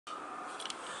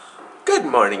Good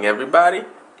morning, everybody.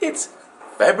 It's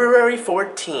February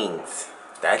 14th.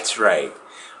 That's right,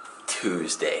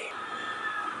 Tuesday.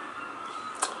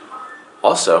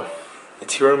 Also,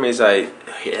 it's Hiromi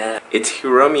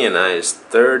and I's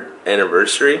third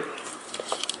anniversary.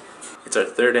 It's our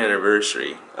third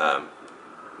anniversary. I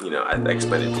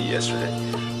explained it to you yesterday.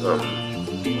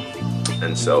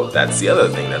 And so that's the other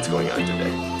thing that's going on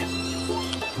today.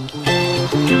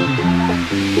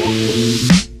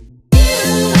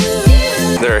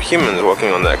 There are humans walking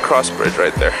on that cross bridge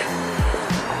right there.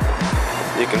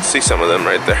 You can see some of them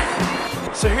right there.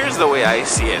 So here's the way I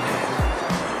see it.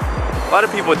 A lot of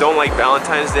people don't like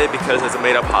Valentine's Day because it's a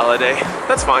made-up holiday.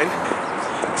 That's fine.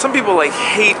 Some people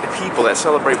hate people that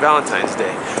celebrate Valentine's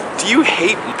Day. Do you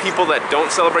hate people that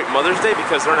don't celebrate Mother's Day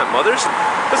because they're not mothers?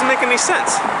 Doesn't make any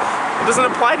sense. It doesn't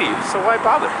apply to you, so why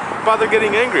bother? Bother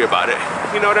getting angry about it.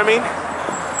 You know what I mean?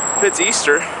 If it's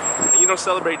Easter and you don't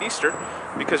celebrate Easter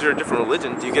because you're a different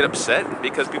religion, do you get upset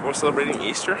because people are celebrating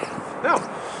Easter? No.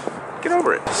 Get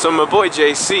over it. So my boy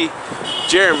JC,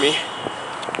 Jeremy,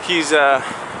 he's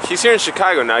here in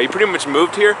Chicago now. He pretty much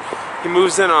moved here. He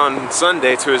moves in on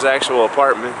Sunday to his actual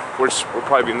apartment, which will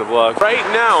probably be in the vlog. Right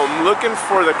now, I'm looking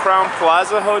for the Crown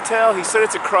Plaza Hotel. He said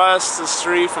it's across the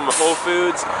street from a Whole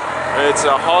Foods. It's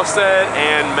Halsted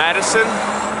and Madison.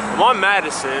 I'm on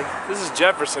Madison. This is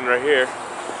Jefferson right here.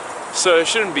 So it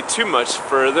shouldn't be too much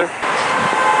further.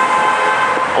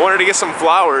 I wanted to get some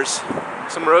flowers,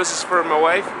 some roses for my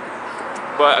wife,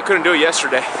 but I couldn't do it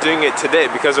yesterday. I'm doing it today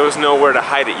because there was nowhere to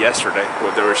hide it yesterday,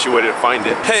 where she wouldn't find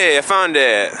it. Hey, I found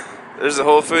it. There's the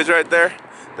Whole Foods right there.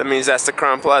 That means that's the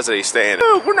Crown Plaza he's staying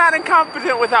in. We're not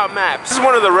incompetent without maps. This is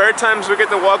one of the rare times we get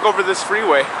to walk over this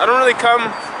freeway. I don't really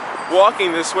come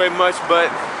walking this way much,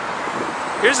 but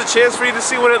here's a chance for you to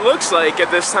see what it looks like at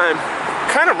this time.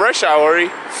 Kind of rush hour-y,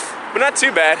 but not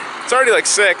too bad. It's already like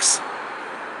 6,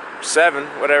 7,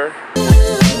 whatever.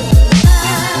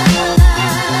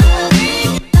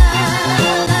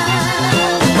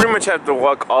 Pretty much have to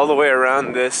walk all the way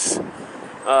around this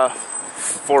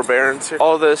forbearance here.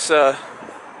 All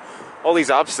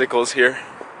these obstacles here.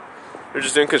 They're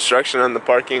just doing construction on the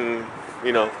parking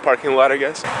lot, I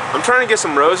guess. I'm trying to get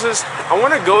some roses. I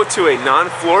want to go to a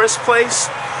non-florist place.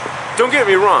 Don't get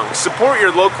me wrong, support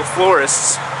your local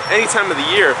florists any time of the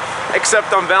year,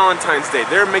 except on Valentine's Day.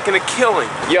 They're making a killing.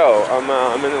 Yo,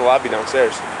 I'm in the lobby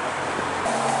downstairs.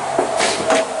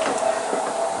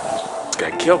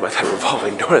 Got killed by that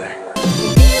revolving door there.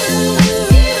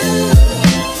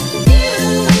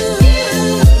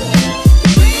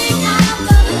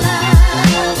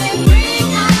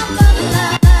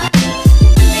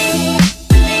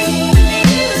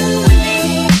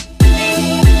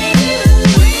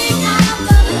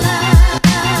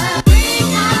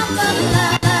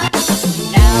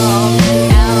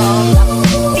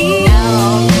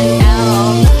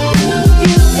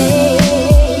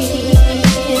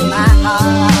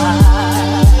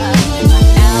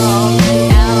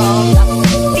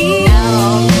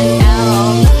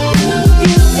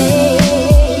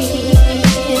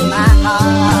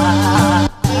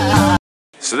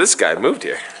 So this guy moved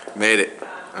here. Made it.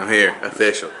 I'm here.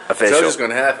 Official. Official. So it's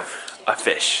gonna happen. A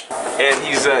fish. And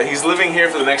he's living here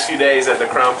for the next few days at the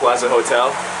Crown Plaza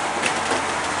Hotel.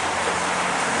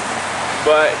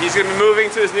 But he's gonna be moving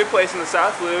to his new place in the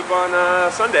South Loop on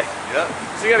Sunday. Yep.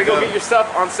 So you gotta go get your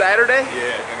stuff on Saturday?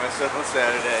 Yeah, get my stuff on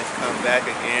Saturday. Come back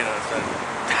again on Sunday.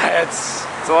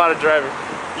 It's a lot of driving.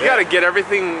 You gotta get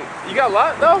everything. You got a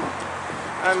lot though?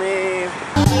 I mean,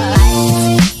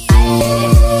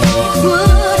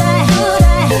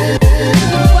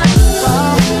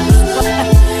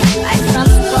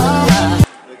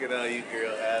 look at all you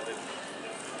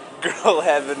girl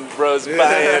having bros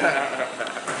buying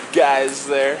guys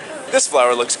there. This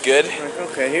flower looks good.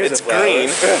 Okay, here's a flower.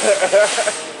 It's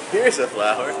green. Here's a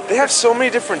flower. They have so many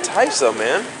different types though,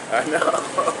 man. I know.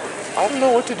 I don't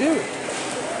know what to do.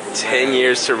 10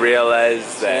 years to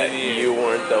realize that you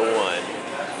weren't the one.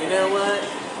 You know what?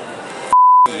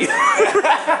 You.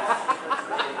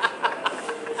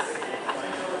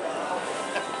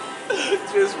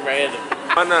 Just random.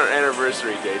 On our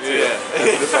anniversary day too. Yeah,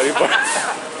 that's the funny part.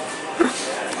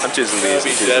 I'm choosing these.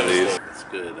 It's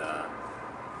good.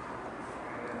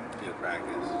 Good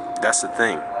practice. That's the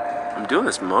thing. I'm doing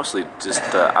this mostly just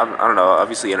I don't know,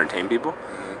 obviously entertain people,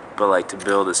 but like to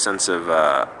build a sense of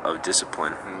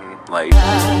discipline. Like.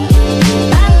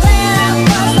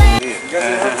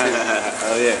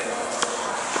 Oh yeah.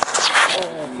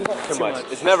 Too much.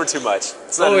 It's never too much.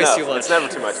 It's not always enough. too much. It's never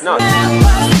too much. No.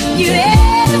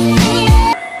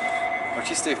 Why'd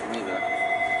you stay for me though?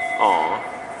 Aw.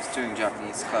 I was doing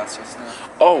Japanese class just now.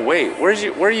 Oh wait, where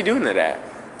are you doing that at?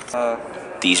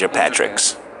 These are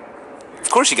Patrick's. Of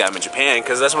course you got them in Japan,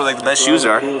 because that's where like the best shoes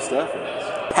are. Cool stuff.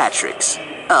 Patrick's.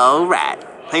 Alright.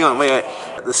 Hang on, wait.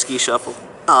 The ski shuffle.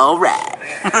 Alright.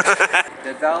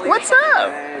 What's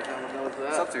up?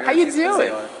 How you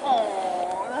doing?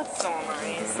 Oh, that's so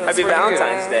nice. Happy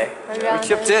Valentine's Day. We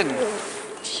chipped in.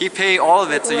 He paid all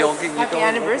of it, so you'll get Happy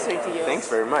anniversary to you. Thanks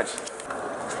very much.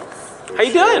 How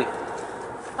you doing?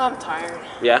 I'm tired.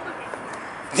 Yeah.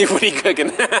 What are you cooking?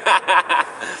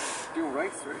 doing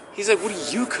rice, right? He's like, what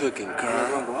are you cooking,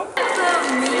 girl?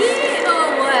 Me or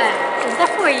what? Is that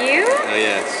for you? Oh,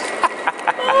 yes.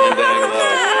 And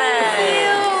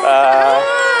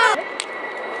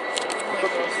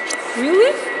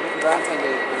Really?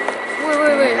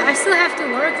 Wait. I still have to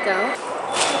work though.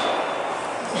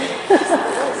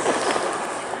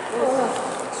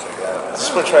 I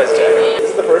just want to try his jacket. This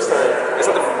is the first time. This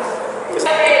is the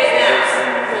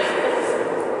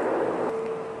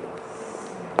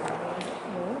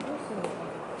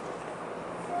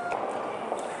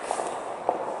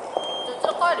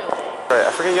Alright,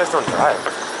 I forget you guys don't drive.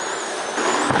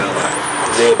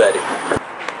 Yeah, buddy.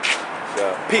 So,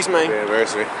 Peace, man. happy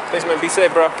anniversary. Thanks, man. Be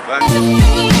safe, bro. Bye.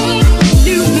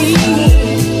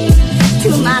 To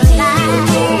my life,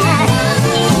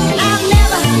 I'll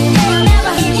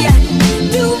never hit ya.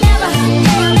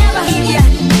 Never hit ya.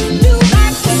 Do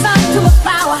like the sun to a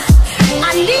flower. I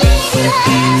need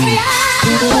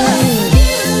you.